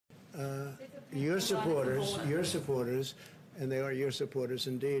your supporters, and they are your supporters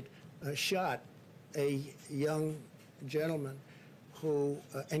indeed, shot a young gentleman who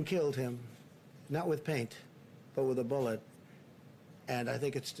and killed him, not with paint, but with a bullet. And I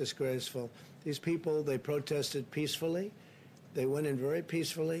think it's disgraceful. These people, they protested peacefully. They went in very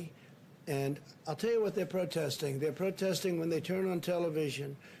peacefully. And I'll tell you what they're protesting. They're protesting when they turn on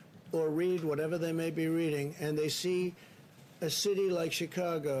television or read whatever they may be reading, and they see a city like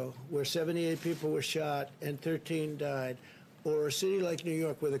Chicago where 78 people were shot and 13 died, or a city like New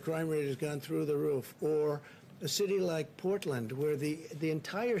York where the crime rate has gone through the roof, or a city like Portland where the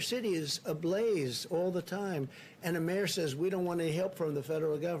entire city is ablaze all the time, and a mayor says, we don't want any help from the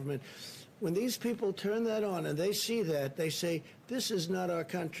federal government. When these people turn that on and they see that, they say, this is not our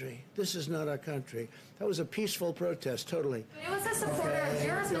country. This is not our country. That was a peaceful protest, totally. It was a supporter of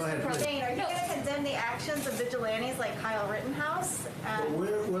yours, Mr. President. Are you going to condemn the actions of vigilantes like Kyle Rittenhouse?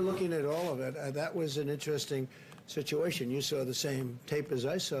 We're looking at all of it. That was an interesting situation. You saw the same tape as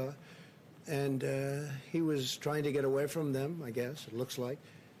I saw. And he was trying to get away from them, I guess, it looks like.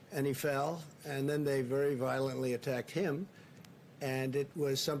 And he fell. And then they very violently attacked him. And it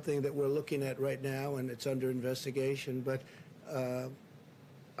was something that we're looking at right now, and it's under investigation. But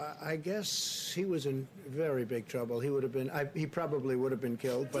I guess he was in very big trouble. He would have been. He probably would have been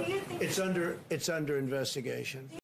killed. But it's under investigation.